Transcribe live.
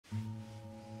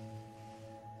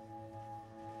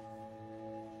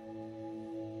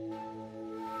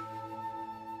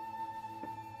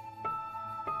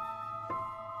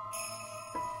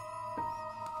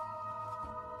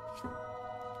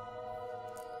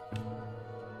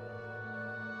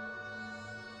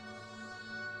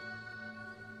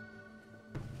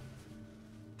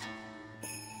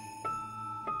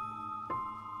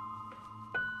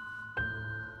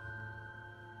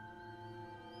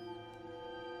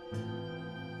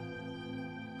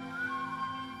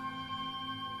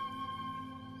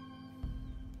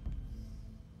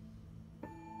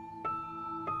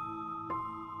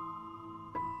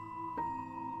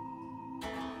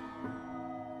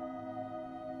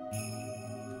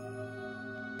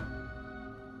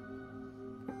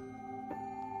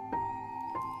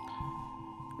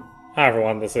Hi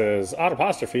everyone, this is audap.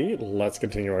 Let's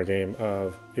continue our game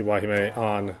of Iwaihime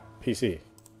on PC.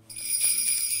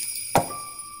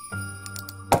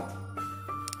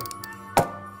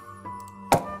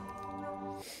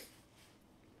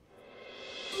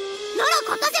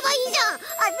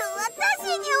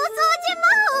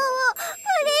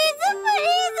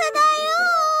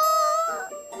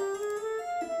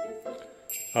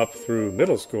 Up through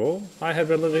middle school, I had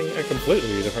been living a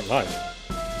completely different life.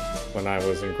 When I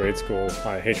was in grade school,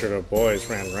 my hatred of boys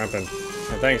ran rampant,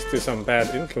 and thanks to some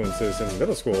bad influences in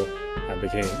middle school, I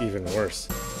became even worse.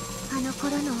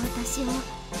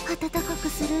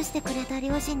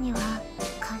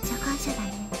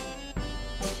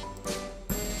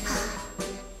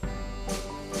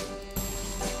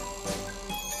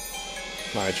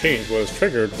 My change was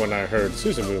triggered when I heard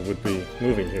Suzumu would be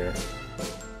moving here.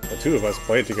 The two of us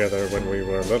played together when we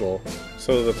were little,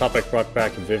 so the topic brought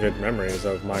back vivid memories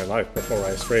of my life before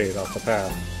I strayed off the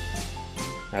path.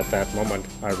 At that moment,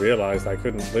 I realized I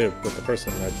couldn't live with the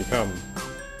person I'd become.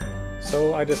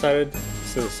 So I decided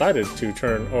to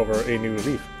turn over a new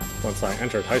leaf once I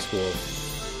entered high school.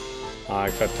 I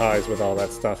cut ties with all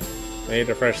that stuff, made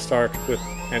a fresh start with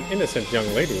an innocent young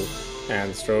lady,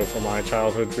 and strove for my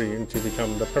childhood dream to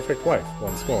become the perfect wife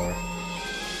once more.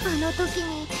 あの時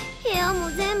に部屋も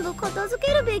全部片付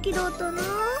けるべきだったな。で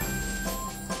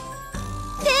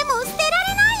も捨てら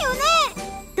れないよね。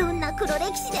どんな黒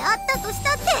歴史であったとし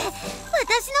たって私の青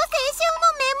春も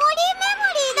メモリ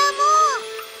ーだも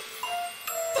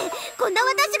ん。ってこんな私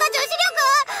が女子力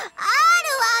あ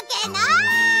るわけ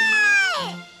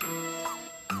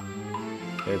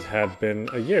ない。 It had been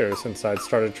a year since I'd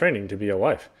started training to be a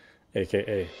wife,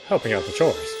 aka helping out the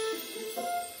chores.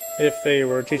 If they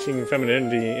were teaching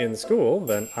femininity in school,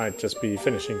 then I'd just be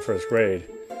finishing first grade.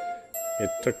 It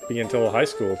took me until high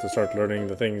school to start learning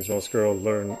the things most girls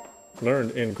learned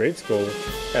in grade school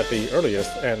at the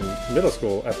earliest and middle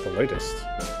school at the latest.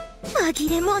 紛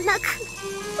れもなく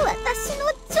私の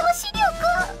女子力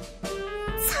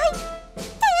最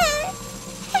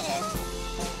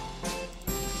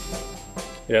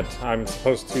低。 Yet I'm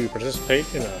supposed to participate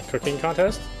in a cooking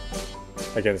contest?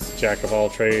 Against Jack of all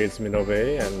trades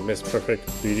Minobe and Miss Perfect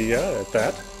Lydia at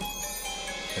that.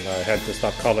 And I had to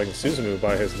stop calling Suzumu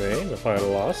by his name if I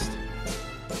lost.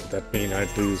 Would that mean I'd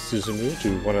lose Suzumu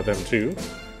to one of them too?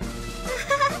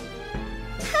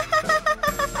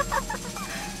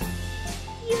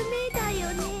 夢だ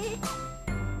よね。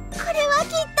これはき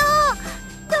っと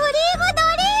ドリーム。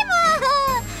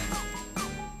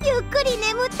ゆっくり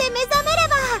眠って目覚めれ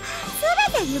ば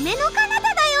全て夢の彼方だ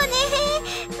よね。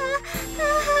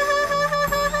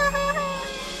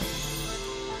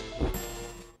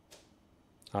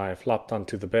 I flopped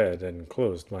onto the bed and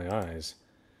closed my eyes.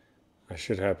 I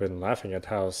should have been laughing at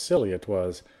how silly it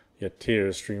was, yet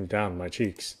tears streamed down my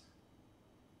cheeks.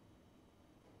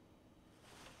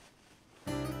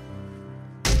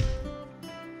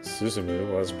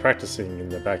 Suzumu was practicing in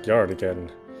the backyard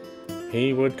again.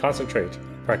 He would concentrate,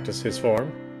 practice his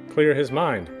form, clear his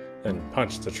mind, then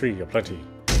punch the tree aplenty.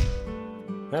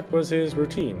 That was his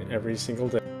routine every single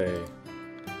day.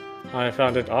 I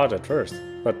found it odd at first,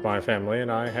 but my family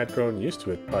and I had grown used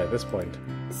to it by this point.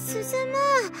 進む、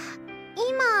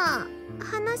今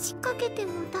話しかけて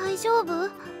も大丈夫？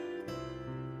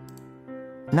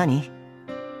何？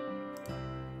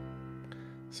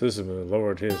 Suzumu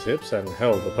lowered his hips and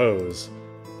held the pose.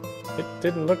 It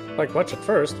didn't look like much at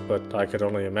first, but I could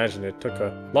only imagine it took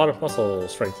a lot of muscle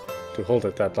strength to hold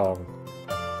it that long.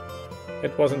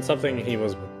 It wasn't something he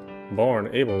was born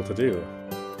able to do.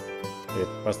 It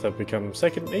must have become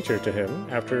second nature to him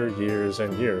after years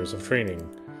and years of training.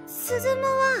 進む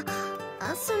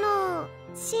は、その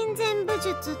親善武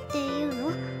術っていう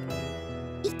の？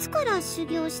いつから修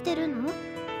行してるの？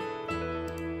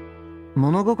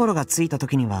物心がついた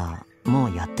時にはも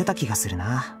うやってた気がする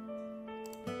な。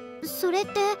それっ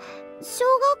て小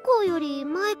学校より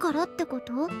前からってこ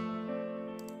と？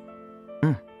う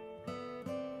ん。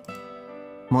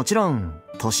もちろん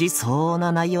年相応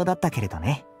な内容だったけれど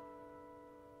ね。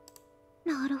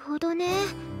なるほどね。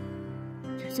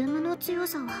進むの強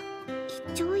さは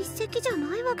一朝一夕じゃ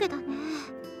ないわけだね。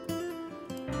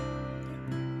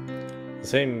 The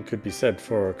same could be said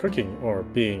for cooking or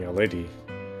being a lady.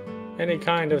 Any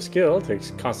kind of skill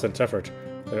takes constant effort.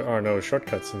 There are no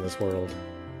shortcuts in this world.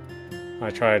 I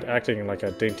tried acting like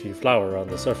a dainty flower on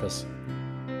the surface,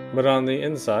 but on the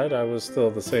inside I was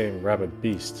still the same rabid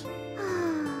beast.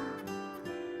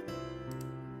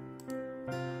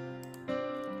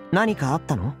 何かあっ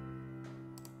たの？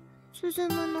進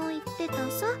むの言ってた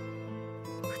さ。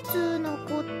普通の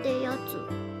子ってやつ。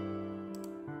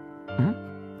ん？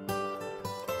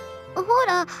ほ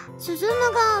ら、スズム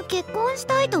が結婚し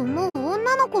たいと思う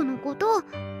女の子のこと。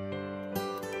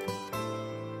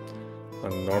A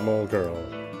normal girl.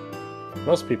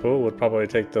 Most people would probably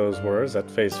take those words at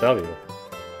face value.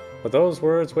 But those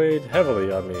words weighed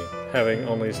heavily on me, having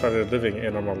only started living a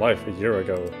normal life a year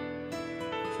ago.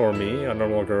 For me, a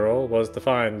normal girl was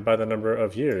defined by the number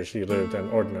of years she lived an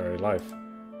ordinary life.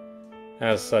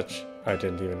 As such, I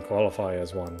didn't even qualify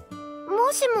as one.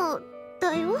 もしも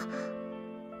だよ。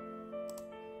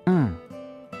うん。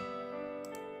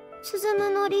スズ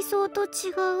ムの理想と違う、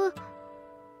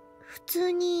普通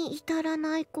に至ら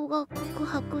ない子が告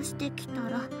白してきた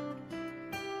ら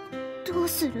どう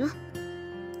する？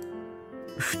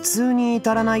普通に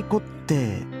至らない子っ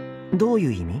てどうい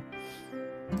う意味？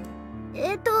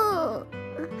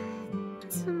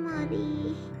つま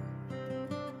り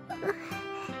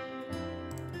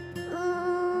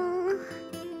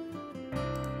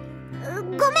ご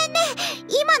めんね、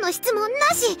今の質問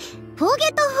なし。フォーゲ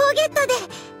ットで。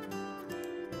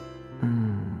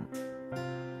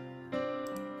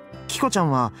キコちゃ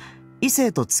んは異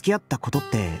性と付き合ったことっ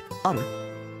てある？な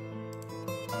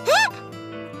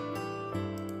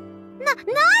い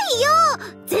よ。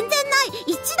全然ない。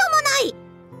一度もな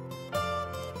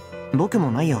い。僕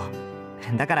もないよ。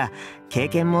だから経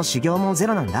験も修行もゼ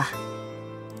ロなんだ。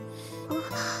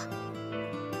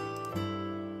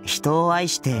人を愛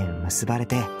して結ばれ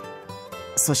て、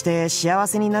そして幸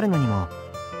せになるのにも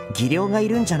技量がい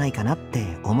るんじゃないかなっ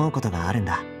て思うことがあるん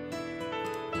だ。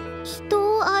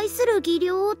人を愛する技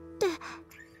量って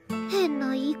変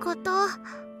な言い方。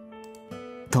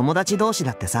友達同士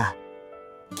だってさ、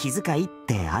気遣いっ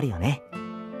てあるよね。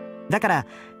だから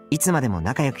いつまでも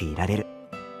仲良くいられる。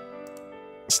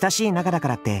親しい仲だか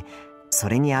らってそ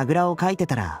れにあぐらをかいて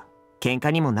たら喧嘩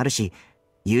にもなるし、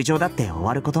友情だって終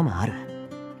わることもある。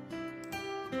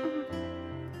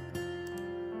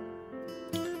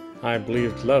I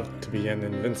believed love to be an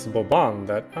invincible bond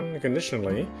that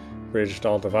unconditionally bridged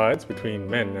all divides between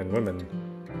men and women.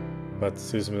 But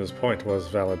Suzumu's point was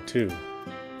valid too.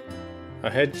 A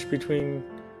hedge between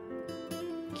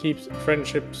keeps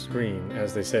friendships green,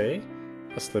 as they say.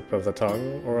 A slip of the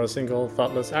tongue or a single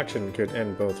thoughtless action could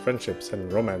end both friendships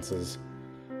and romances.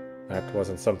 That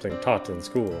wasn't something taught in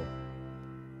school.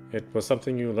 It was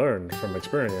something you learned from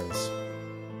experience.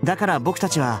 だから僕た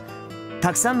ちは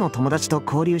たくさんの友達と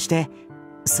交流して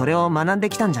それを学んで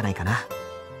きたんじゃないかな。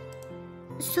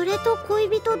それと恋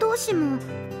人同士も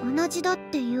同じだっ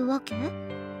ていうわけ？う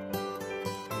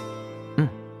ん。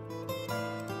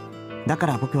だか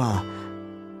ら僕は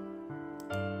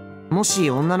もし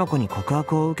女の子に告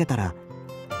白を受けたら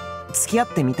付き合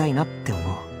ってみたいなって思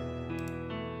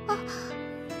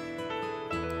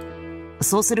う。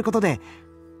そうすることで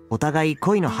お互い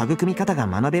恋の育み方が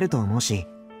学べると思うし、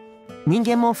人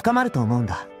間も深まると思うん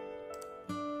だ。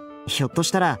ひょっと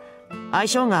したら相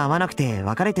性が合わなくて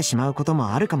別れてしまうこと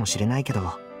もあるかもしれないけど、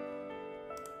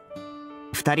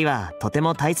二人はとて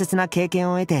も大切な経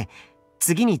験を得て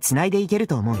次に繋いでいける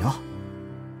と思うよ。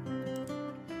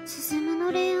スズム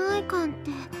の恋愛観っ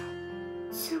て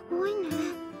すごいね。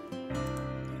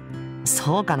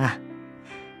そうかな。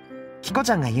キコち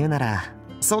ゃんが言うなら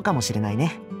そうかもしれない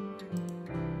ね。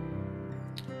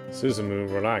Suzumu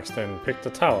relaxed and picked a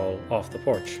towel off the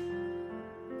porch.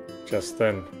 Just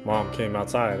then, Mom came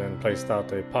outside and placed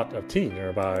out a pot of tea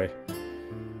nearby.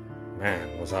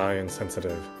 Man, was I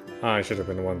insensitive. I should have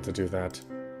been the one to do that.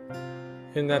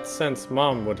 In that sense,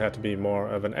 Mom would have to be more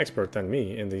of an expert than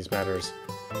me in these matters.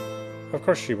 Of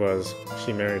course she was.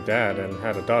 She married Dad and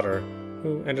had a daughter,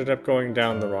 who ended up going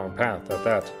down the wrong path at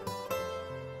that.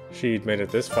 She'd made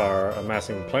it this far,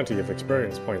 amassing plenty of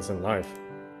experience points in life.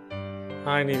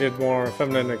 I needed more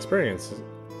feminine experiences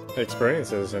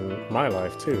in my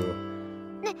life too.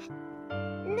 ね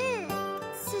え、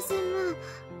スズム。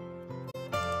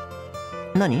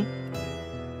何？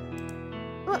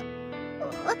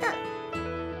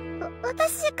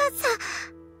私がさ、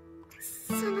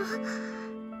恋の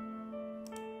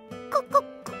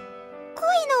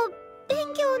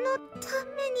勉強のた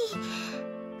めに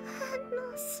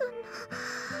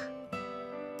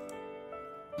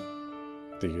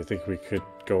Do you think we could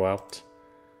go out?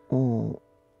 Oh.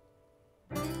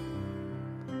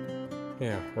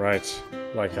 Yeah, right.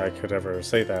 Like I could ever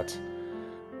say that.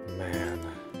 Man.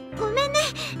 ごめんね、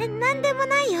なんでも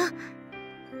ないよ。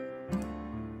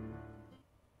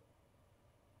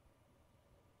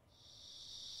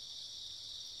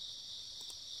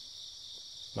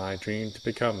My dream to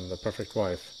become the perfect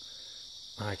wife.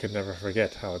 I could never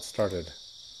forget how it started.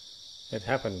 It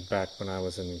happened back when I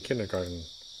was in kindergarten.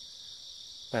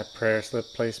 That prayer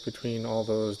slip placed between all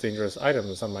those dangerous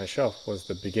items on my shelf was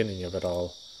the beginning of it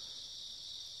all.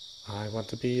 I want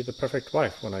to be the perfect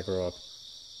wife when I grow up.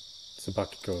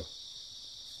 Tsubakiko.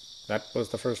 That was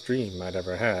the first dream I'd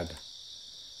ever had.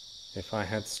 If I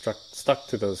had stuck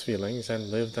to those feelings and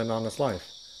lived an honest life,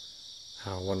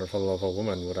 how wonderful of a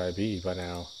woman would I be by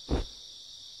now?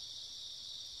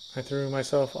 I threw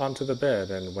myself onto the bed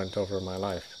and went over my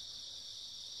life.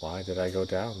 Why did I go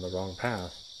down the wrong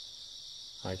path?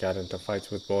 I got into fights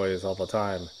with boys all the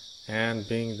time, and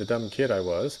being the dumb kid I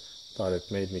was, thought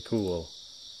it made me cool.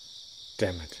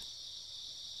 Damn it.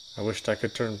 I wished I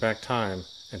could turn back time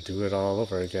and do it all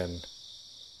over again.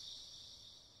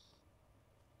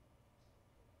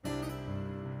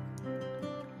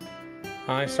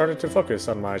 I started to focus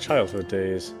on my childhood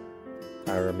days.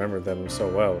 I remember them so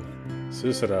well.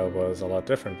 Susura was a lot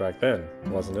different back then,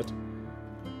 wasn't it?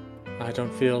 I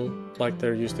don't feel like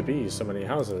there used to be so many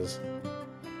houses.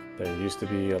 There used to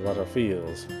be a lot of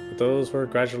fields, but those were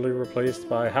gradually replaced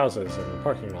by houses and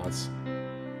parking lots.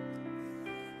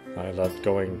 I loved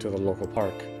going to the local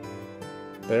park.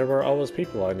 There were always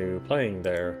people I knew playing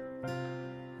there.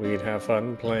 We'd have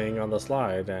fun playing on the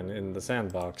slide and in the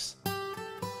sandbox.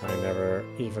 I never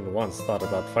even once thought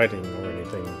about fighting or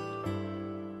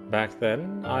anything. Back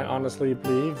then, I honestly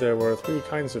believed there were 3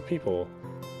 kinds of people: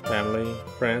 family,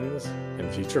 friends,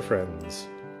 and future friends.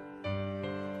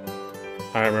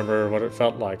 I remember what it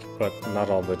felt like, but not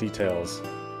all the details.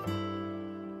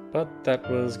 But that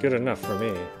was good enough for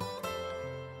me.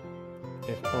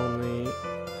 If only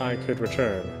I could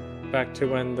return, back to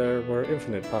when there were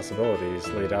infinite possibilities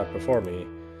laid out before me.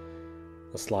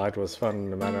 The slide was fun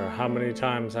no matter how many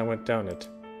times I went down it.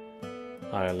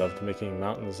 I loved making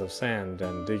mountains of sand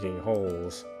and digging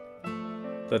holes.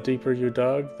 The deeper you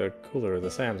dug, the cooler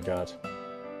the sand got.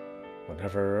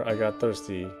 Whenever I got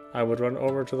thirsty, I would run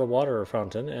over to the water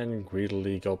fountain and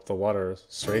greedily gulp the water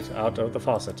straight out of the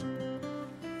faucet.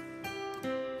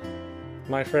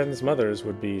 My friends' mothers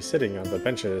would be sitting on the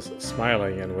benches,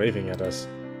 smiling and waving at us.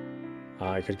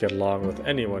 I could get along with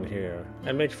anyone here,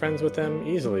 and make friends with them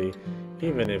easily,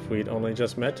 even if we'd only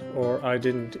just met or I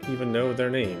didn't even know their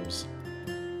names.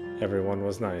 Everyone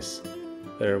was nice.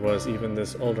 There was even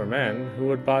this older man who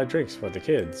would buy drinks for the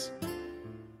kids.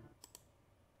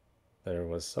 There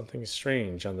was something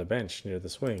strange on the bench near the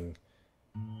swing.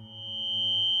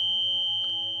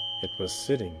 It was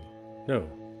sitting. No,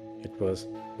 it was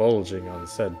bulging on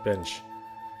said bench.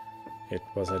 It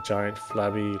was a giant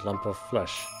flabby lump of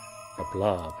flesh, a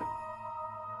blob.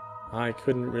 I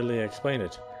couldn't really explain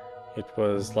it. It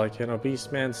was like an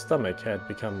obese man's stomach had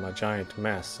become a giant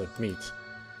mass of meat.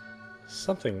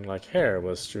 Something like hair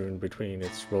was strewn between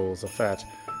its rolls of fat,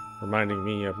 reminding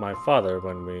me of my father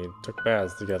when we took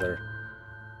baths together.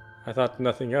 I thought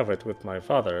nothing of it with my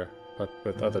father, but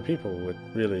with other people it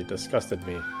really disgusted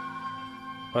me.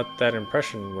 But that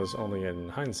impression was only in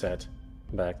hindsight.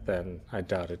 Back then, I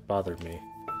doubt it bothered me.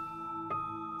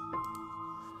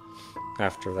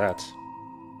 After that,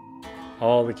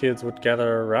 all the kids would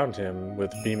gather around him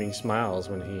with beaming smiles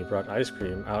when he brought ice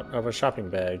cream out of a shopping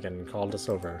bag and called us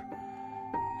over.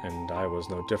 And I was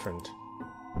no different.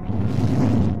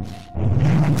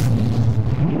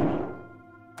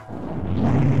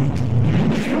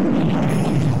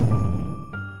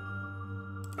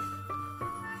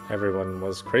 Everyone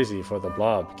was crazy for the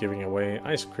blob giving away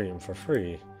ice cream for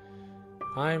free.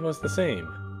 I was the same.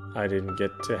 I didn't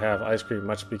get to have ice cream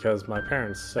much because my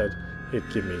parents said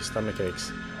it'd give me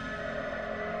stomachaches.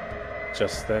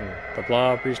 Just then, the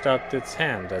blob reached out its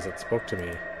hand as it spoke to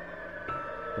me.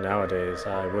 Nowadays,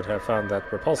 I would have found that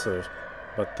repulsive,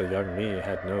 but the young me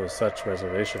had no such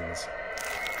reservations.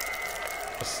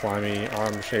 A slimy,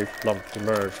 arm-shaped lump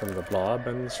emerged from the blob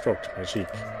and stroked my cheek.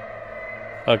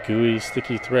 A gooey,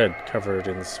 sticky thread covered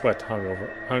in sweat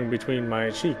hung between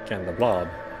my cheek and the blob.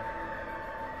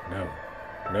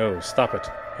 No, stop it.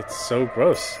 It's so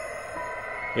gross.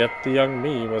 Yet the young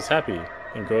me was happy,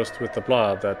 engrossed with the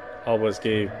blob that always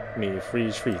gave me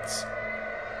free treats.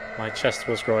 My chest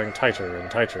was growing tighter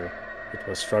and tighter. It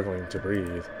was struggling to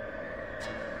breathe.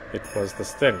 It was the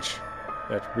stench,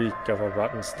 that reek of a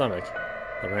rotten stomach,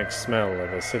 the rank smell of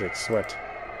acidic sweat.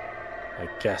 I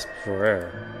gasped for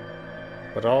air.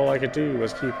 But all I could do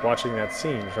was keep watching that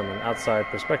scene from an outside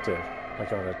perspective,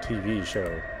 like on a TV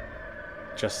show.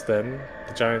 Just then,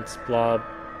 the giant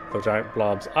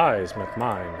blob's eyes met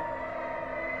mine.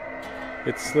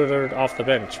 It slithered off the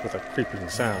bench with a creeping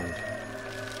sound,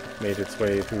 made its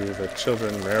way through the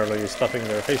children merrily stuffing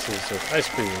their faces with ice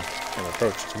cream, and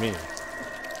approached me.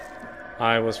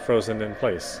 I was frozen in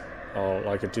place. All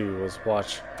I could do was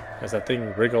watch as that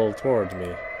thing wriggled toward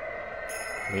me.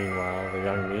 Meanwhile, the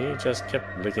young me just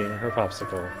kept licking her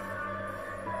popsicle.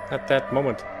 At that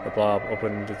moment, the blob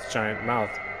opened its giant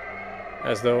mouth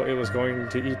as though it was going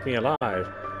to eat me alive,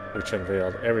 which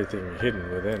unveiled everything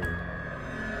hidden within.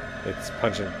 Its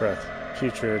pungent breath,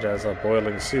 putrid as a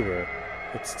boiling sewer,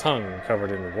 its tongue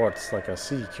covered in warts like a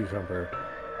sea cucumber,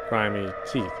 grimy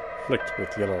teeth flicked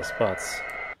with yellow spots.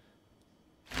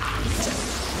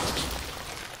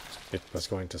 It was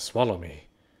going to swallow me.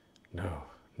 No,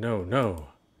 no, no.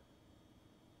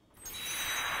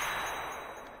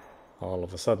 All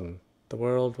of a sudden, the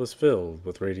world was filled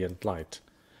with radiant light.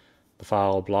 The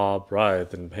foul blob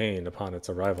writhed in pain upon its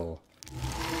arrival.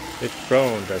 It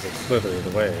groaned as it slithered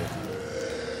away.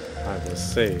 I was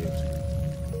saved.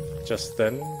 Just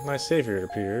then, my savior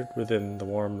appeared within the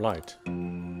warm light.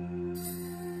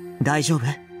 大丈夫？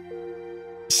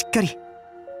しっかり。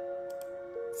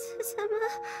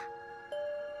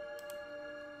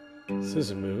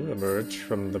Suzumu emerged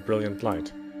from the brilliant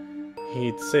light.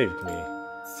 He'd saved me.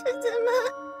 Suzumu.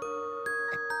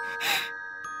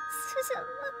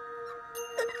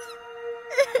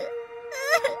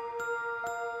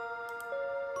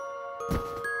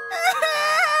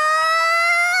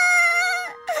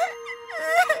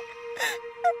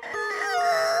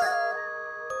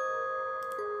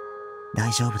 大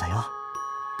丈夫だよ。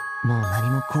もう何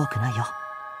も怖くないよ。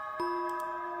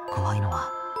怖いのは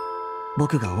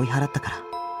僕が追い払ったから。あり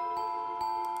が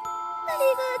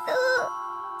とう、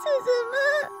スズム。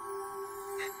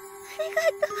ありが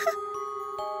と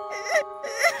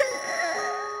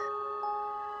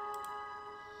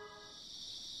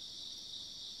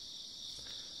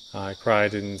う。I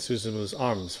cried in Suzumu's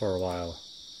arms for a while.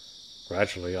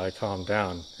 Gradually, I calmed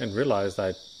down and realized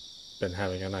I'd been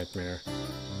having a nightmare.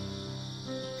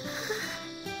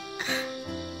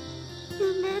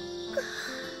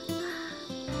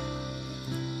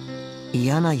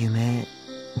 嫌な夢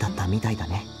だったみたいだ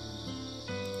ね。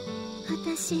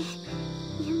私、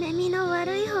夢見の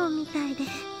悪い方みたいで、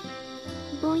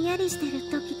ぼんやりしてる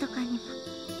時とかに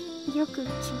もよく気持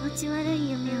ち悪い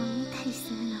夢を見たりす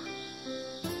るの。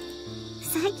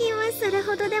最近はそれ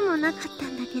ほどでもなかった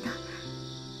んだけど、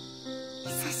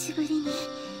久しぶりに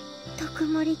特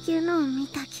盛り級のを見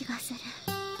た気がする。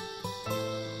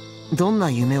どん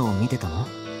な夢を見てたの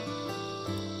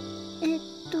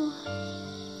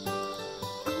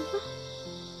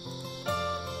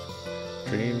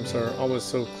？Dreams are always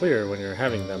so clear when you're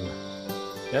having them.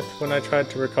 Yet when I tried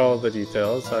to recall the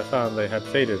details, I found they had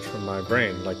faded from my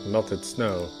brain like melted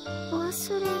snow. 忘れちゃ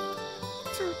っ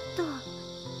た。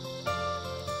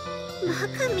バ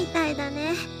カみたいだ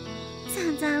ね。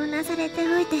散々うなされて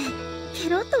おいて、ケ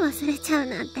ロッと忘れちゃう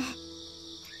なんて。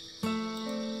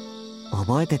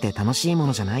覚えてて楽しいも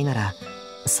のじゃないなら、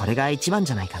それが一番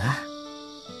じゃないかな。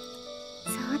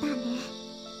そうだね。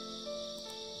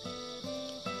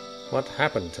What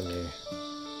happened to me?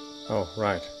 Oh,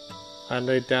 right. I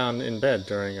laid down in bed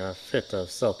during a fit of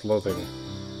self-loathing.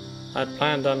 I'd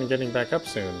planned on getting back up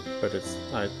soon, but it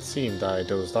seemed I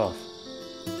dozed off.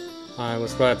 I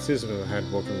was glad Suzumu had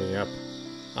woken me up.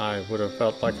 I would have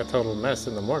felt like a total mess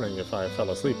in the morning if I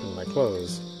fell asleep in my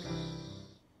clothes.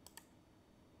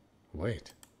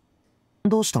 Wait.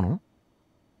 どうしたの？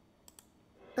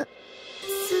スズ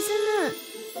ム、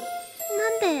な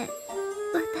んで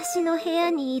私の部屋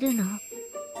にいるの？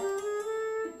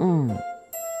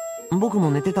僕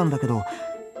も寝てたんだけど、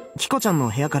キコちゃんの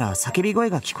部屋から叫び声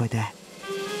が聞こえて。う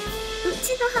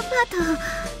ちのアパート、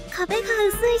壁が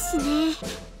薄いしね。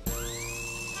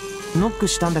ノック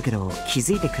したんだけど気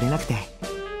づいてくれなくて、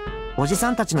おじさ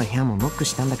んたちの部屋もノック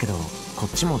したんだけどこっ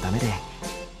ちもダメで、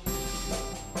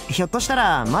ひょっとした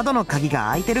ら窓の鍵が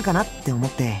開いてるかなって思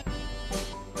って。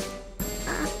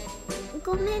あ、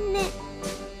ごめんね。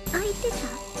開いてた？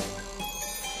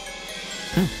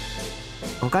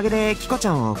おかげでキコち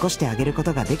ゃんを起こしてあげるこ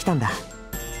とができたんだ。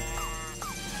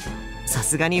さ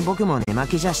すがに僕も寝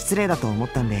巻きじゃ失礼だと思っ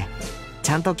たんで、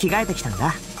ちゃんと着替えてきたん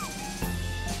だ。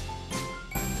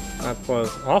That was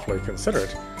awfully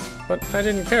considerate, but I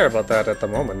didn't care about that at the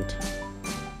moment.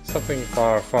 Something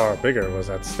far, far bigger was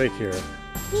at stake here.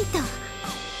 見た？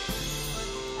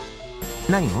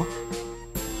何を？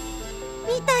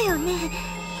見たよね、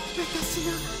私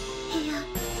の部屋。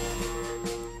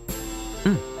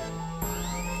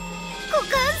ご感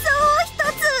想を一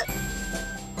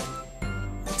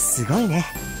つ。すごいね。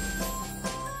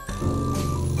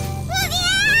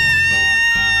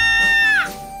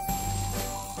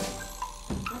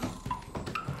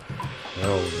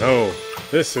No, no.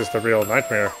 This is the real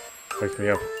nightmare. Wake me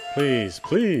up. Please,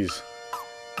 please.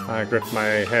 I gripped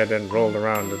my head and rolled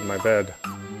around in my bed. どうして入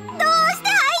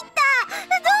った？どう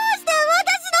して私の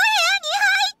部屋に入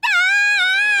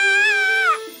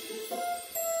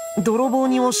った？泥棒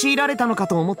に押し入られたのか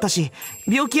と思ったし、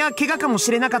病気や怪我かも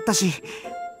しれなかったし。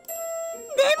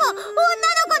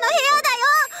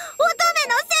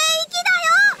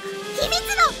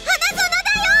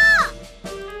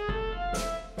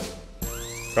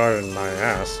garden my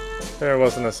ass, there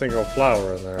wasn't a single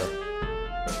flower in there.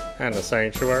 And the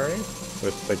sanctuary,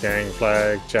 with the gang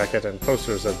flag, jacket, and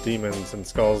posters of demons and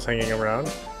skulls hanging around?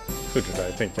 Who did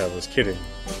I think I was kidding?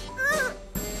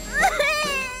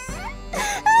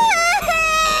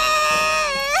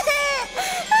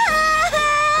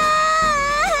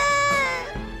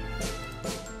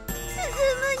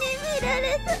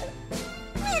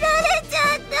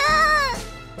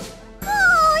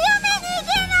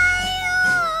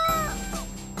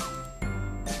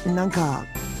なんか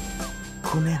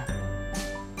ごめん。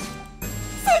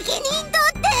責任取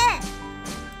って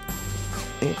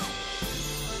え、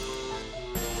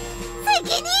責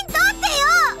任取ってよ。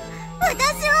私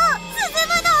をスズ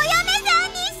ムのお嫁さ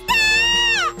んにして。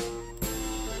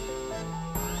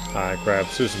 I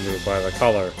grabbed Susumu by the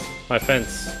collar,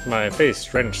 my face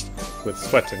drenched with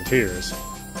sweat and tears.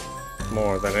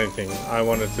 More than anything, I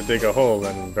wanted to dig a hole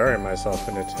and bury myself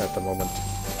in it at the moment.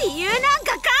 理由なん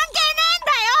か関係ねえん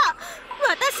だよ。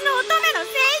私の乙女の聖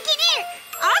域に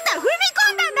あんた踏み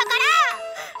込んだんだから。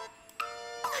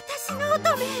私の乙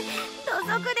女土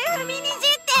足で踏みにじ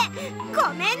ってご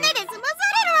めんねで済まさ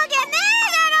れるわけね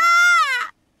え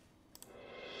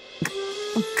だ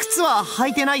ろ。靴は履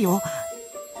いてないよ。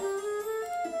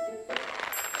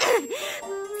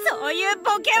そういう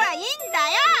ボケはいいんだ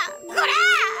よ。こら祭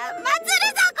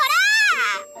るぞこ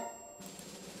ら。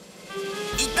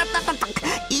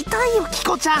痛いよキ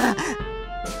コちゃん。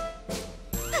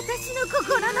私の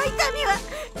心の痛みはそ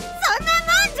んなも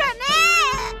んじゃね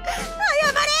え。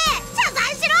謝れ、謝罪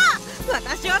しろ。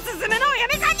私をスズメのお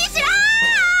嫁さんにし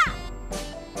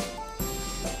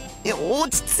ろ。落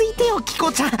ち着いてよキ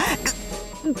コちゃん。苦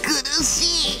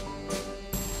しい。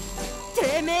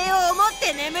てめえを思っ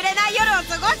て眠れない夜を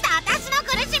過ごした私の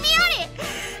苦しみより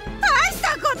大し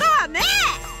たことはねえ。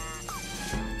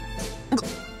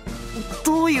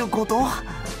どういうこと？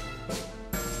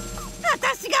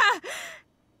私がて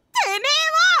めえ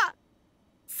を好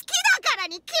きだから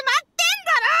に決まってん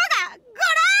だろうが、こ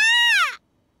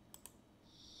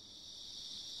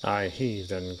ら！ I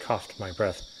heaved and coughed my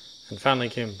breath, and finally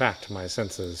came back to my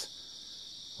senses.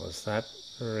 Was that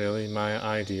really my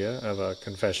idea of a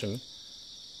confession?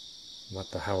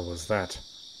 What the hell was that?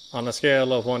 On a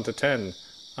scale of 1 to 10,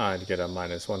 I'd get a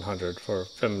minus 100 for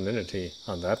femininity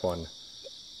on that one.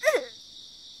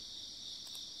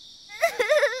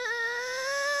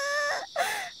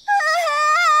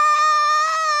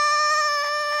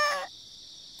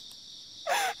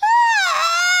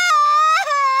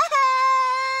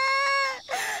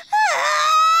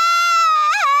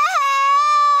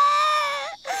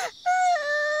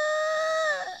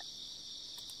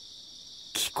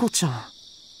 キコちゃん。こん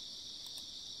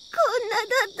なだ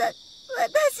った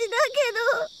私だけど、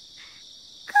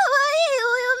可愛い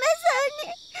お嫁さん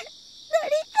にな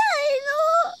りたい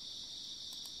の。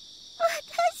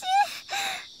私、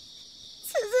ス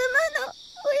ズムの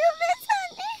お嫁さ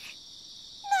んに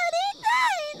なりた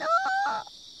いの。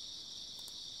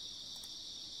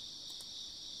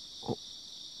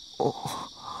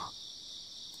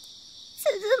スズ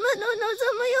ムの望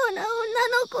むような女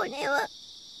の子には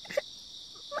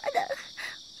まだ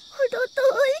ほど遠い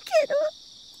けど、悪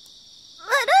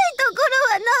いところ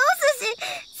は直すし、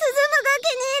スズムが気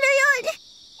に入るようにい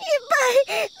っぱ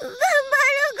い頑張る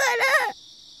から。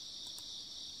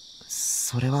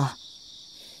それは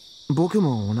僕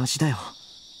も同じだよ。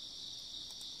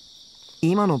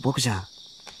今の僕じゃ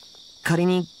仮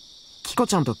にキコ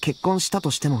ちゃんと結婚したと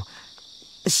しても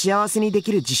幸せにで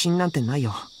きる自信なんてない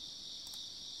よ。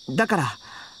だから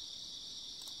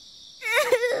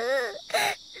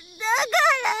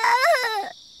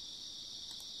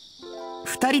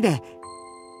2人で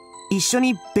一緒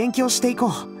に勉強していこ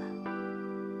う。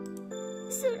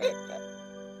それって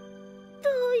ど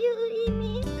ういう意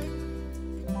味？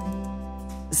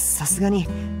さすがに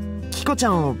キコちゃ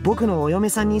んを僕のお嫁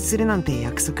さんにするなんて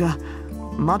約束は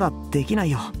まだできな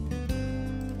いよ。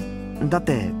だっ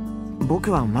て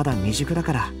僕はまだ未熟だ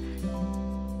から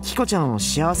キコちゃんを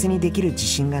幸せにできる自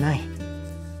信がない。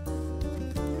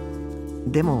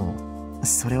でも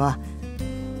それは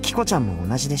キコちゃんも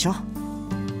同じでしょ。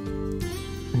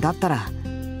だったら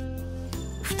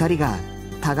2人が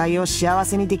互いを幸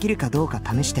せにできるかどうか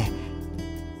試して、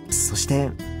そし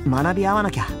て学び合わ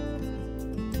なきゃ。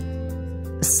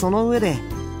その上で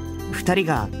2人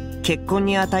が結婚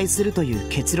に値するという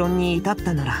結論に至っ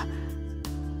たなら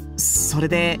それ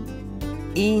で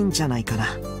いいんじゃないか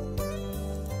な。よ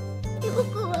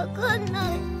くわかん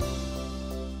ない。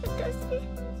私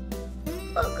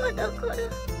バカだからス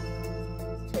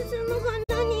ズムが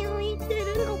何を言って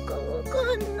るのかわ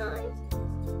かんない。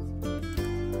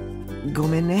ご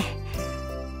めんね。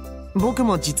僕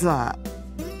も実は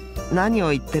何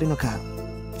を言ってるのか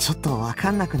ちょっとわ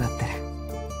かんなくなってる。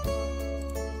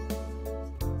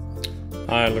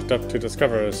I looked up to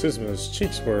discover Suzumu's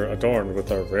cheeks were adorned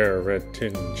with a rare red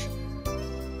tinge.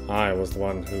 I was the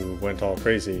one who went all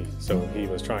crazy, so he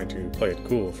was trying to play it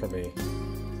cool for me.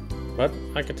 But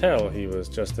I could tell he was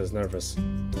just as nervous.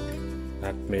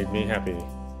 That made me happy.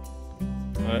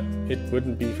 It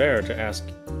wouldn't be fair to ask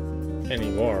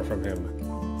any more from him.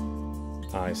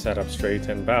 I sat up straight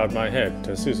and bowed my head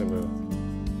to Suzumu.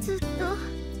 ずっと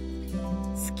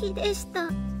好きでした。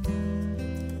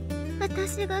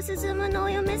私が鈴むのお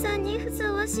嫁さんにふ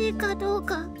さわしいかどう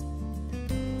か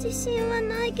自信は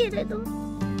ないけれど、ど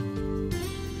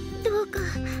うか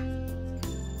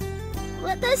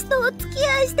私とお付き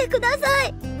合いしてくださ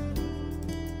い。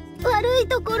悪い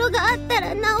ところがあった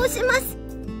ら直します。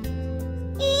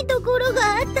いいところ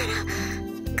があったら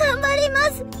頑張りま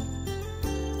す。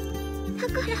だ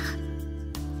から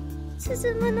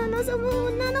鈴むの望む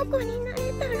女の子にな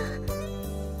れたら、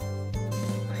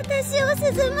私を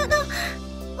鈴むの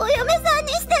お嫁さん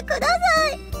にしてくださ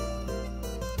い。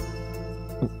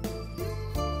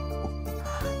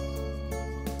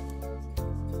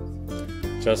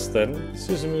Just then,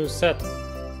 Suzumu sat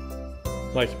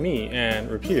like me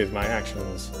and repeated my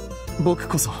actions. 僕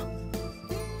こそ。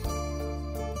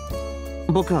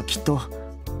僕はきっと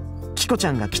キコち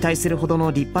ゃんが期待するほど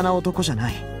の立派な男じゃな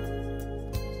い。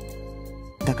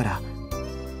だから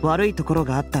悪いところ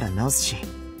があったら直すし、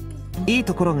いい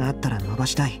ところがあったら伸ば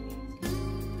したい。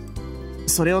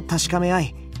それを確かめ合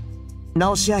い、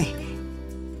直し合い。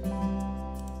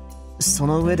そ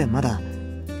の上でまだ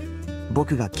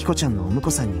僕がキコちゃんのお婿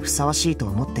さんにふさわしいと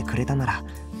思ってくれたなら、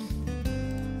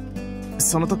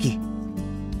その時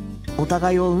お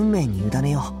互いを運命に委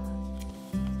ねよ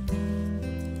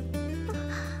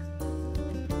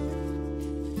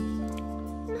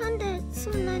う。なんでそ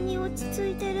んなに落ち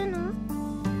着いてるの？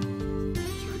ひ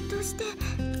ょっとして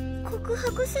告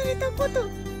白されたこと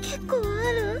結構あ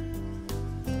る？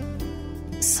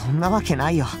そんなわけ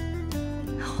ないよ。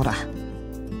ほら、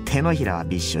手のひらは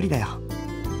びっしょりだよ。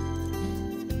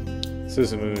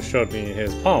Suzumu showed me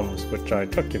his palms, which I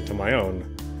took into my own.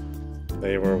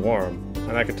 They were warm,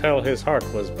 and I could tell his heart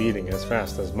was beating as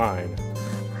fast as mine.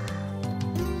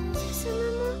 鈴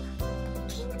むも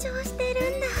緊張してる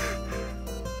んだ。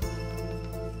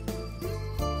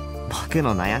僕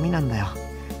の悩みなんだよ。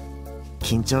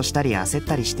緊張したり焦っ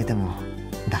たりしてても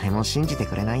誰も信じて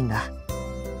くれないんだ。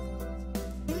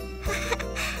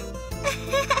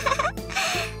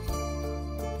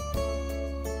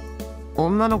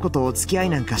女の子とお付き合い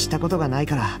なんかしたことがない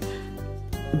から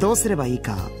どうすればいい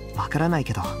かわからない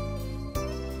けど。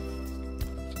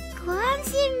ご安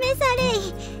心召され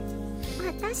い。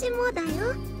私もだよ。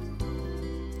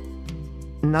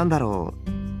なんだろう、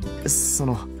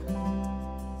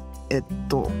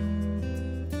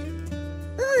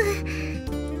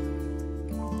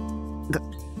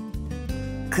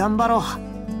頑張ろう。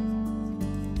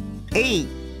えい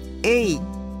えい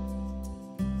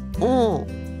おう。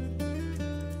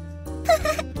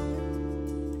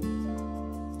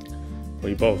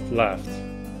We both laughed.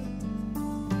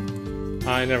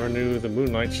 I never knew the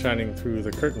moonlight shining through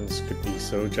the curtains could be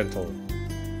so gentle.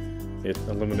 It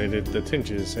illuminated the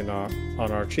tinges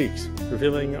on our cheeks,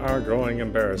 revealing our growing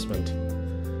embarrassment.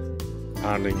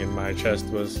 Pounding in my chest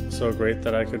was so great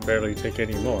that I could barely take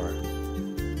any more.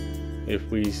 If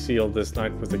we sealed this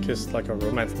night with a kiss like a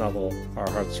romance novel, our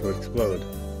hearts would explode,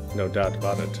 no doubt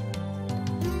about it.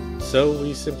 So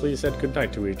we simply said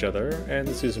goodnight to each other, and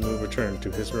Suzumu returned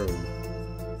to his room.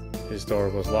 His door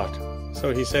was locked,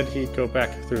 so he said he'd go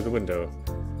back through the window.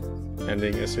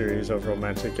 Ending a series of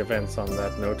romantic events on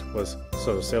that note was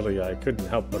so silly I couldn't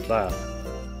help but laugh.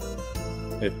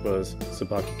 It was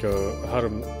Tsubakiko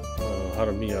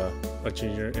Harumiya, a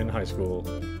junior in high school.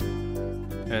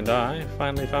 And I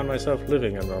finally found myself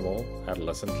living a normal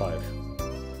adolescent life.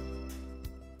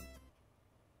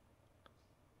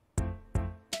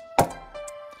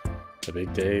 The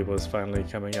big day was finally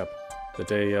coming up. The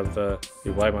day of the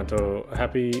Iwaihime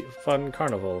Happy Fun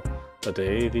Carnival. The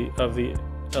day of the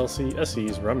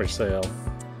LCSE's rummage sale.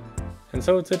 And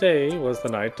so today was the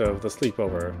night of the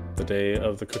sleepover, the day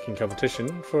of the cooking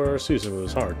competition for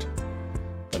Suzumu's heart.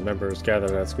 The members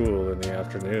gathered at school in the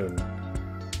afternoon.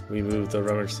 We moved the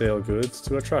rummage sale goods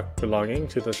to a truck belonging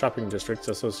to the Shopping Districts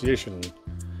Association.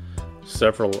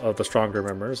 Several of the stronger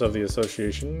members of the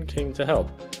association came to help,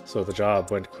 so the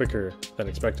job went quicker than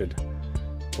expected.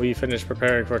 We finished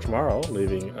preparing for tomorrow,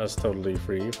 leaving us totally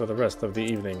free for the rest of the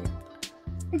evening.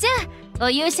 じゃあ、お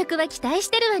夕食は期待し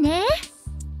てるわね。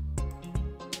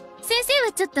先生は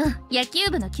はちょっと野球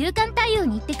部の休館対応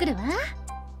に行ってくるわ。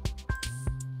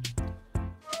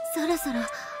そろそろ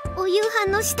お夕飯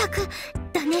の支度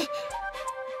だね。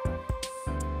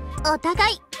お互い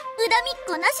恨みっ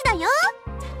こなしだよ。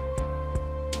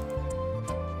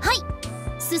は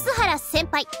い、鈴原先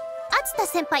輩、熱田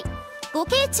先輩、ご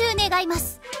敬中願いま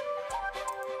す。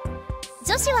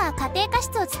女子は家庭科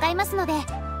室を使いますので、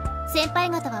先輩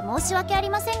方は申し訳あり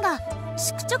ませんが、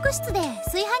宿直室で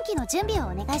炊飯器の準備を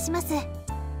お願いします。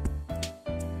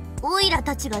オイラ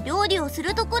たちが料理をす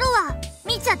るところは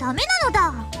見ちゃダメ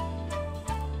なのだ。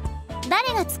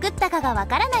誰が作ったかがわ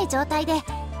からない状態で、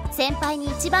先輩に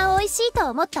一番おいしいと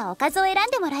思ったおかずを選ん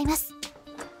でもらいます。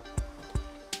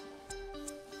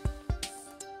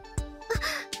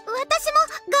私も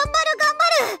頑張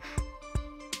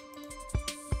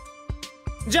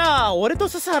る。じゃあ俺と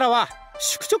笹原は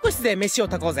宿直室で飯を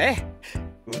炊こうぜ。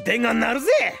腕が鳴る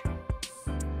ぜ。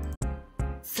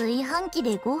炊飯器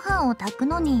でご飯を炊く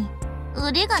のに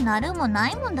腕が鳴るもな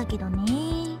いもんだけど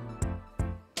ね。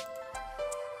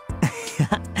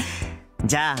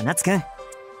じゃあ夏くん、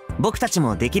僕たち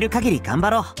もできる限り頑張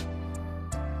ろう。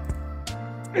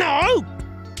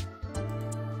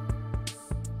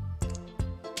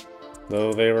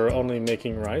Though they were only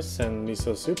making rice and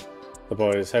miso soup, the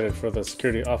boys headed for the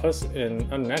security office in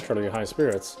unnaturally high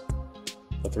spirits.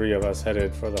 The three of us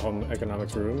headed for the home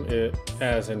economics room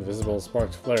as invisible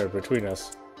sparks flared between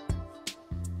us.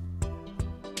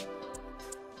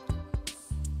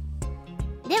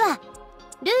 では、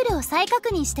ルールを再確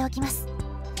認しておきます。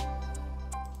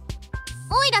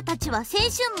オイラたちは青春真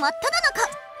っ只中。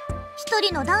一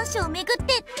人の男子をめぐって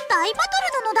大バト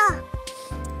ルなのだ。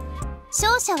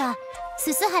勝者は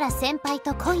鈴原先輩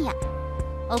と今夜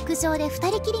屋上で二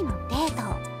人きりのデート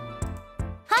を、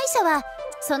敗者は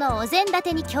そのお膳立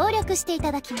てに協力してい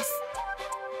ただきます。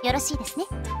よろしいですね。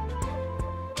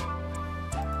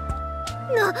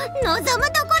望む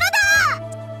ところ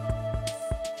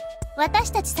だ。私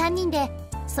たち3人で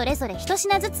それぞれ一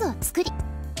品ずつを作り、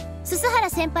鈴原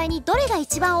先輩にどれが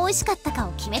一番美味しかったか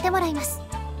を決めてもらいます。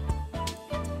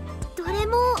どれ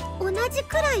も同じ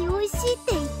くらい美味しいっ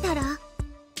て言ったら、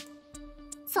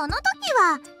その時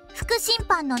は副審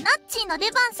判のナッチーの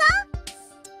出番さ。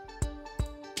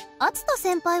熱田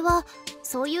先輩は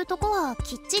そういうとこは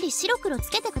きっちり白黒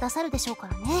つけてくださるでしょうか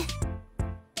らね。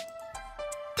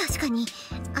確かに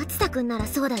熱田くんなら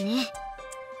そうだね。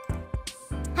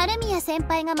春宮先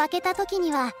輩が負けた時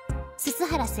には、鈴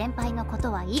原先輩のこ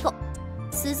とは以後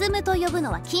鈴むと呼ぶ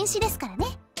のは禁止ですからね。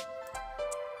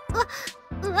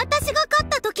私が勝っ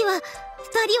た時は2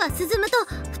人は鈴むと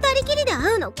2人きりで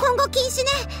会うの今後禁止ね。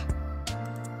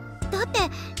だって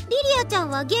リリアちゃん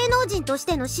は芸能人とし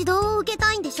ての指導を受け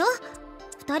たいんでしょ。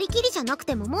2人きりじゃなく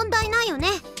ても問題ないよね。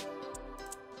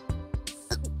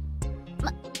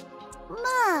ま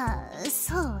あ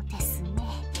そうですね。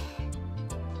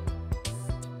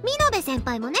見延先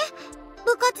輩もね、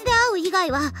部活で会う以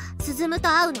外は鈴むと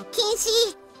会うの禁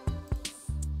止。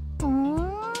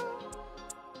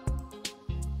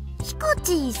ヒコ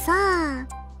チーさ、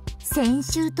先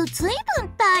週と随分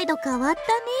態度変わったね。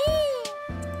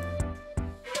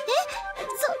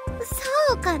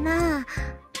そうかな。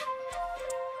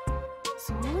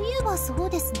そういえばそう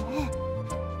ですね。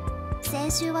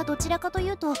先週はどちらかとい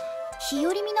うと日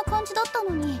和見な感じだった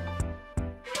のに、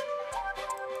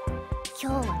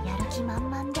今日はやる気満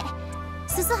々で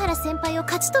鈴原先輩を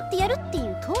勝ち取ってやるってい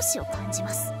う闘志を感じま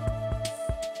す。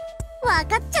わ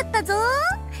かっちゃったぞ。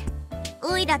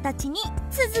オイラたちに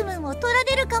スズムンを取ら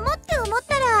れるかもって思っ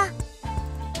たら、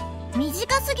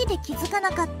短すぎて気づか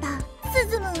なかったス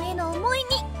ズムンへの思いに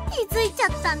気づいちゃっ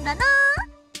たんだな。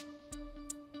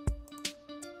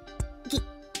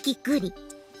ぎっくり。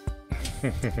な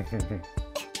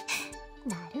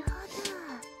るほ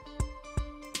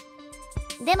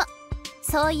ど。でも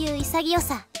そういう潔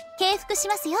さ敬服し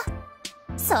ますよ。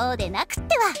そうでなくっ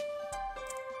ては。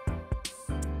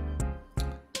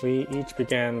We each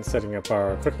began setting up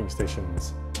our cooking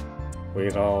stations. We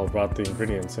had all brought the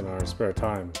ingredients in our spare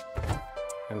time,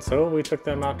 and so we took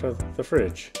them out of the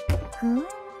fridge.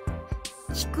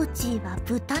 ヒコチーは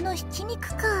豚のひき肉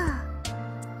か。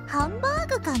ハンバー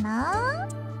グかな。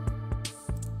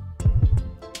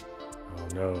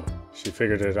 Oh no, she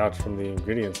figured it out from the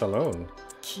ingredients alone.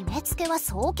 決めつけは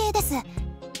早計です。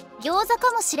餃子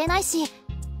かもしれないし、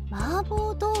麻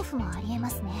婆豆腐もありえま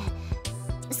すね。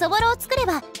そぼろを作れ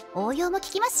ば応用も効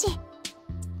きますし。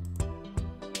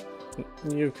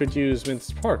You could use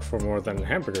minced pork for more than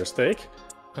hamburger steak.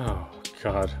 Oh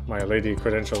god, my lady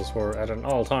credentials were at an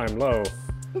all-time low.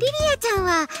 リリアちゃん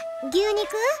は牛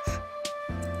肉？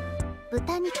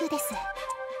豚肉です。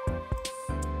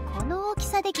この大き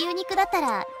さで牛肉だった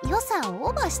ら予算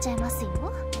オーバーしちゃいますよ。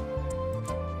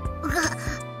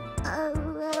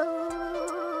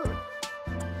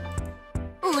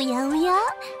おやおや、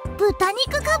豚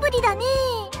肉かぶりだね。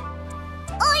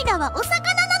おいらはお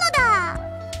魚なの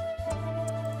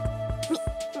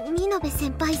だ。みのべ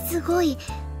先輩すごい。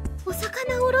お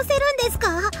魚おろせるんです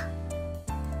か？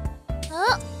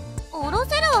おろ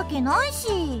せるわけない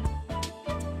し。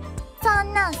そ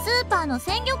んなんスーパーの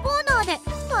鮮魚コーナーで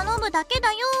頼むだけ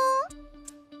だよ。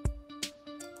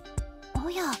お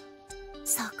や、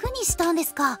柵にしたんで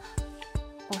すか。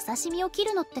お刺身を切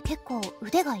るのって結構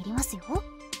腕がいりますよ。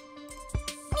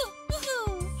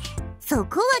そ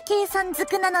こは計算づ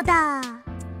くなのだ。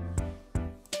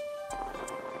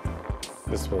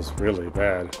This was really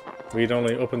bad. We'd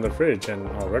only opened the fridge and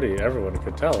already everyone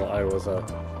could tell I was a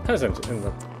peasant in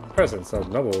the presence of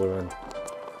noblewomen.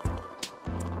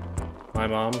 My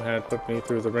mom had put me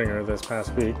through the ringer this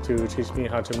past week to teach me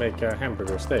how to make a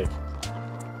hamburger steak.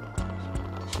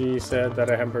 She said that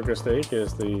a hamburger steak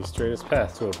is the straightest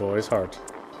path to a boy's heart.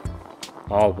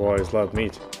 All boys love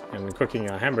meat, and cooking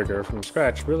a hamburger from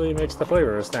scratch really makes the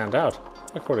flavor stand out,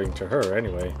 according to her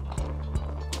anyway.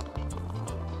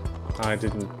 I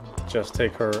didn't just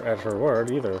take her at her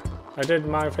word either. I did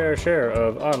my fair share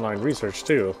of online research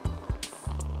too.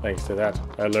 Thanks to that,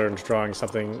 I learned drawing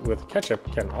something with ketchup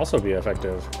can also be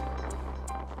effective.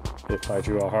 If I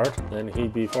drew a heart, then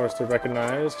he'd be forced to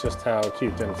recognize just how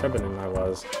cute and feminine I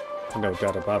was. No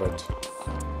doubt about it.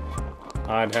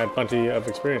 I'd had plenty of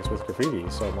experience with graffiti,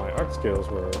 so my art skills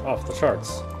were off the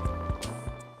charts.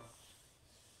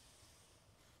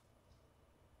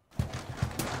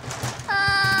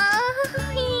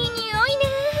 いい匂いね。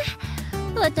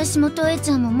私もトエ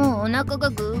ちゃんももうお腹が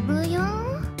グーグーよ。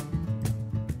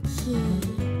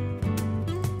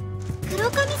黒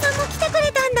髪さんも来てく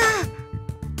れたんだ。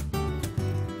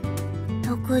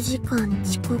6時間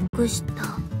遅刻した。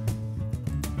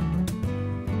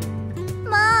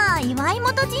まあ岩井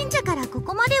本神社からこ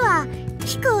こまでは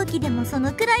飛行機でもそ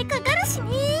のくらいかかるし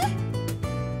ね。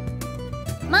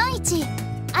万一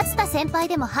熱田先輩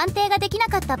でも判定ができな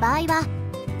かった場合は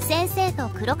先生と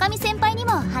黒髪先輩に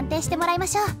も判定してもらいま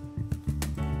しょう。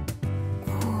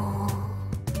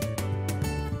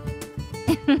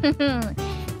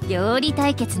料理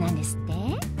対決なんですって。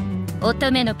乙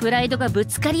女のプライドがぶ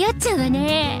つかり合っちゃうわ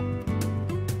ね。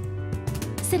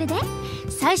それで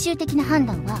最終的な判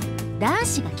断は男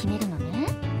子が決めるのね。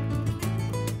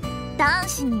男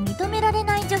子に認められ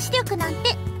ない女子力なん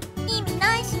て意味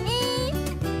ないしね。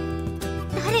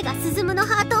誰がスズムの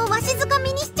ハートをわしづか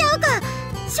みにしちゃうか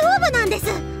勝負なんです。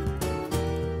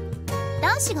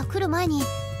男子が来る前に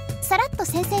さらっと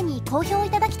先生に好評い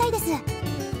ただきたいです。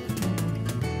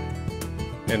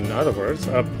In other words,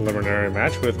 a preliminary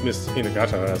match with Miss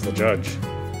Hinagata as the judge.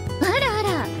 あらあ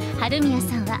ら、春宮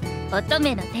さんは乙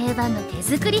女の定番の手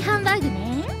作りハンバーグ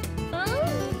ね。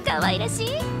可愛らしい。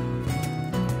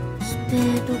スペ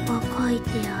ードが書いて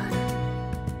ある。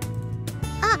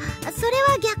あ、それ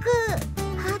は逆。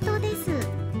ハートです。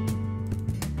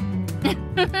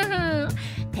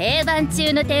定番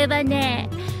中の定番ね。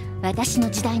私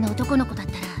の時代の男の子だっ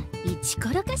たらイチコ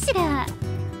ロかしら。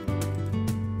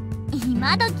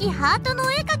今時ハートの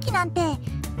絵描きなんて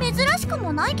珍しく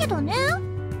もないけどね。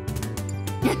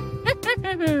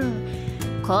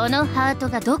このハート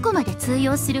がどこまで通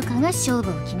用するかが勝負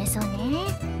を決めそうね。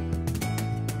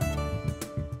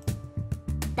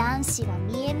男子は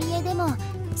見え見えでも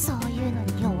そういうの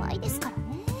に弱いですからね。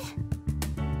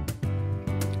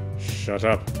Shut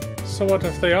up. So what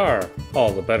if they are?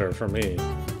 All the better for me.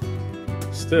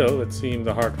 Still, it seemed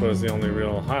the heart was the only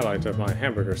real highlight of my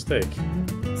hamburger steak.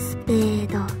 スペー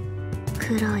ド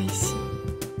黒いし。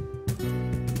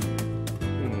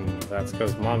That's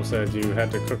because Mom said you had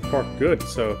to cook pork good,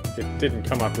 so it didn't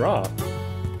come out raw.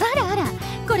 あらあら、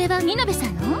これは美濃部さ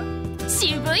んの？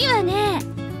渋いわね。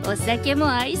お酒も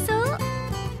合いそう。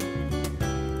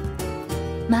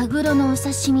マグロのお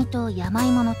刺身と山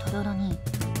芋のとろろに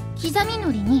刻み海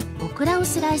苔にオクラを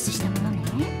スライスしたものね。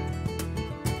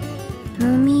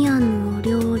飲み屋のお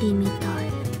料理みたい。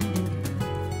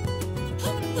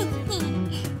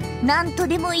なんと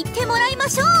でも言ってもらいま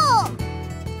しょう。な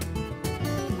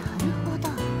るほど、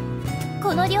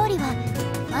この料理は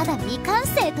まだ未完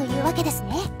成というわけです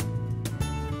ね。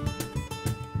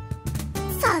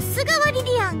さすがはリ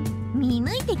リアン、見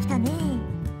抜いてきたね。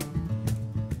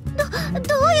ど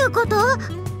ういうこと？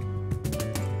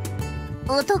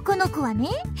男の子はね、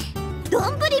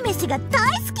丼飯が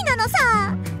大好きなの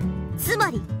さ。つま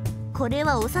りこれ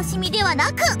はお刺身では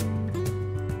なく、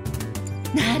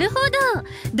なるほど、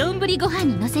丼ご飯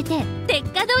にのせて鉄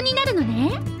火丼になるの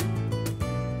ね。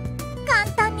簡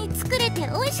作れて美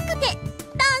味しくて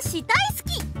男子大好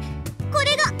き。こ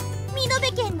れが美濃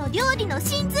部県の料理の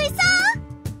真髄さ。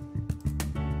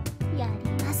や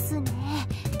りますね。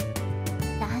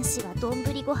男子は丼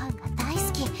ご飯が大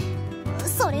好き。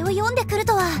それを読んでくる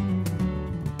とは。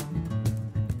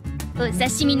お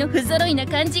刺身の不揃いな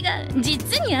感じが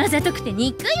実にあざとくて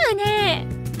憎いわね。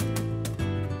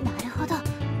なるほど、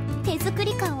手作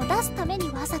り感を出すため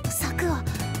にわざと策を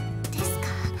ですか。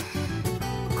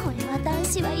これは男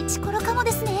子はイチコロかも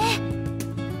ですね。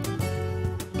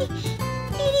リリ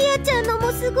アちゃんの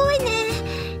もすごいね。い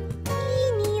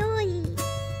い匂い。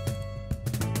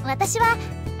私は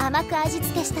甘く味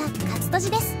付けしたカツと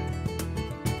じです。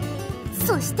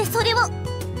そしてそれを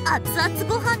熱々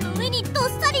ご飯の上にどっ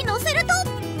さりのせると、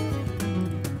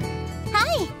は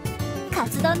い、カ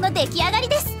ツ丼の出来上がり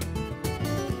です。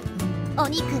お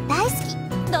肉大好き、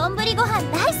丼ご飯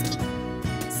大好き、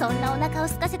そんなお腹を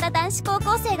空かせた男子高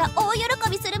校生が大喜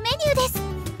びするメニュー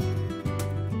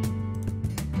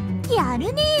です。や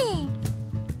るね。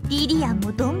リリアン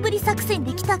も丼作戦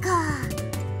できたか。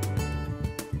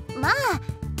まあ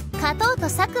勝とうと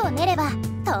策を練れば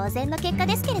当然の結果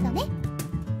ですけれどね。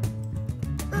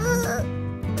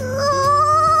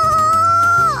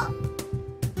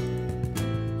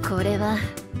これは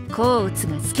甲乙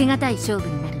がつけがたい勝負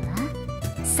になるわ。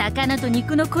魚と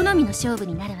肉の好みの勝負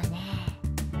になるわね。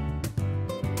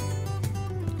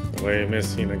The way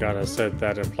Miss Hinagata said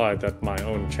that implied that my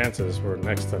own chances were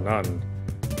next to none.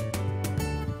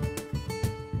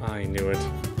 I knew it.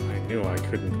 I knew I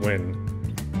couldn't win.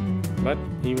 But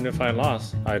even if I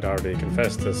lost, I'd already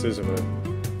confessed to Suzumu.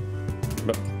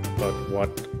 But what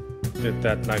did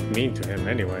that night mean to him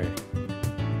anyway?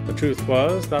 The truth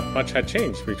was, not much had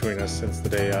changed between us since the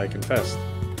day I confessed.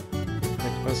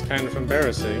 It was kind of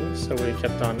embarrassing, so we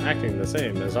kept on acting the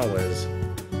same as always.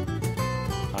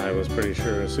 I was pretty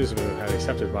sure Suzumu had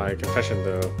accepted my confession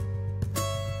though.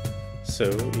 So,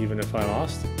 even if I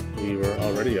lost, we were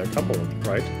already a couple,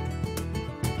 right?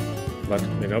 But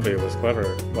Minobe was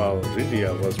clever, while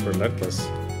Rydia was relentless.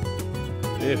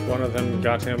 If one of them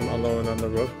got him alone on the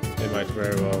roof, they might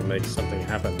very well make something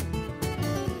happen.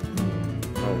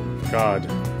 Oh God.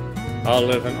 I'll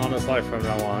live an honest life from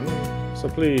now on, so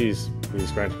please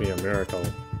grant me a miracle.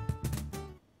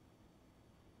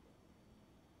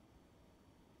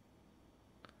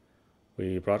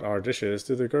 We brought our dishes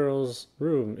to the girls'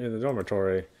 room in the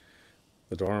dormitory.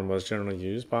 The dorm was generally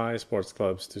used by sports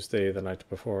clubs to stay the night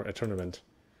before a tournament.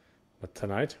 But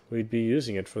tonight, we'd be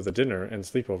using it for the dinner and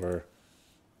sleepover.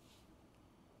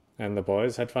 And the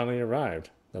boys had finally arrived.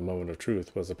 The moment of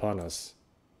truth was upon us.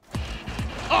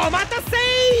 お待たせ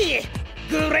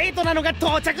ー。グレートなのが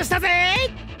到着したぜ。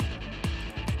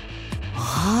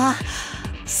ああ、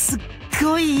すっ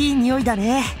ごいいい匂いだ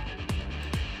ね。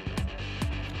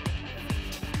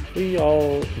We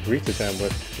all greeted them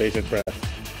with bated breath.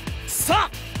 さ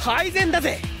あ、配膳だ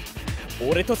ぜ。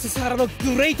俺とススハラのグ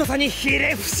レートさにひ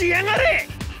れ伏しやがれ。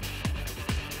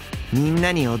みん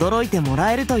なに驚いても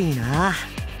らえるといいな。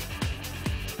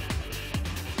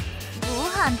ご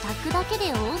飯炊くだけで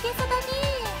大げさだね。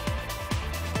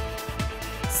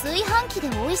炊飯器で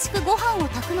美味しくご飯を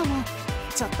炊くのも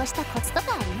ちょっとしたコツと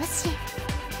かありますし。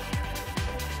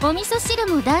お味噌汁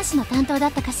も男子の担当だ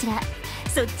ったかしら。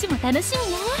そっちも楽し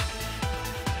みね。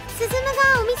すずむが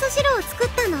お味噌汁を作っ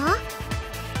たの？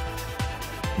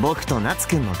僕と夏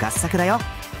くんの合作だよ。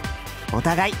お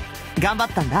互い頑張っ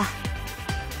たんだ。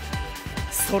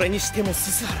それにしても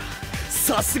ススハラ、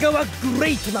さすがはグ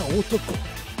レートな男。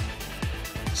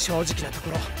正直なと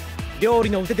ころ、料理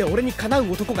の腕で俺にかな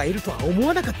う男がいるとは思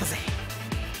わなかったぜ。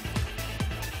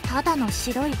ただの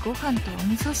白いご飯とお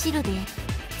味噌汁で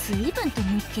随分と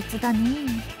熱血だね。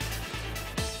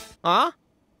あ？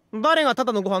誰がた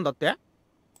だのご飯だって？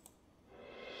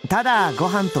ただご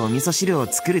飯とお味噌汁を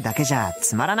作るだけじゃ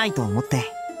つまらないと思って。なに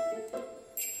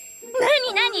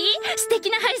なに、素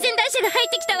敵な配膳台車が入っ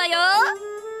てきたわよ。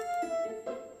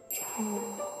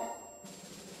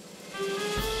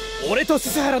俺とス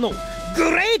スハラのグ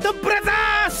レートブラザ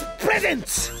ースプレゼン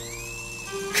ツ。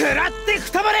食らって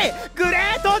くたばれグレ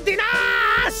ートディナ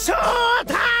ーショー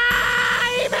タイ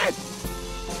ム。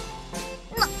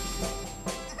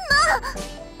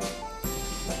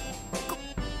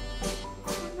こ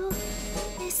の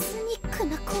エスニック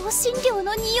な香辛料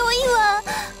の匂いは。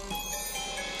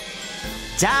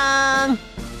じゃーん。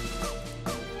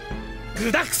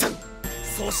具だくさん、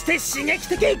そして刺激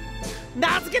的。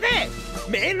名付けて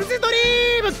メンズドリ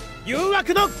ーム誘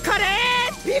惑のカレ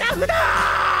ーピラフだ。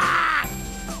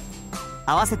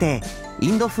合わせてイ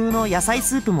ンド風の野菜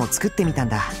スープも作ってみたん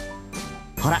だ。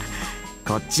ほら、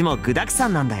こっちも具だくさ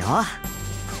んなんだよ。は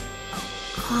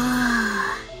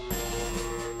あ、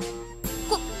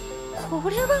こ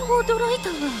れは驚いた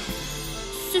わ。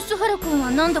鈴原くん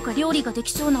は何度か料理がで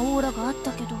きそうなオーラがあっ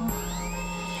たけど。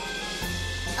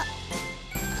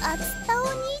あつたお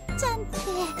兄ちゃんって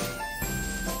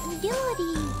料理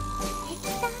でき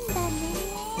たんだね。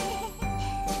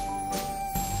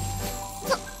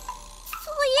そう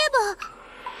いえば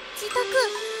自宅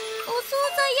お惣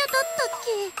菜屋だったっ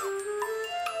け。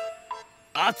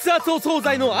熱々お惣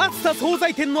菜の熱田惣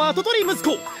菜店の跡取り息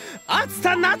子熱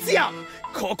田夏也、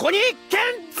ここに見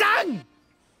参。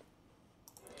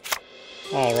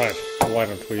 Alright, why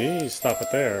don't we stop it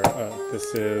there?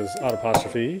 This is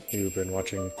audap. You've been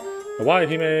watching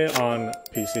Iwaihime on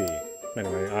PC.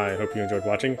 Anyway, I hope you enjoyed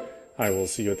watching. I will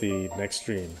see you at the next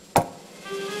stream.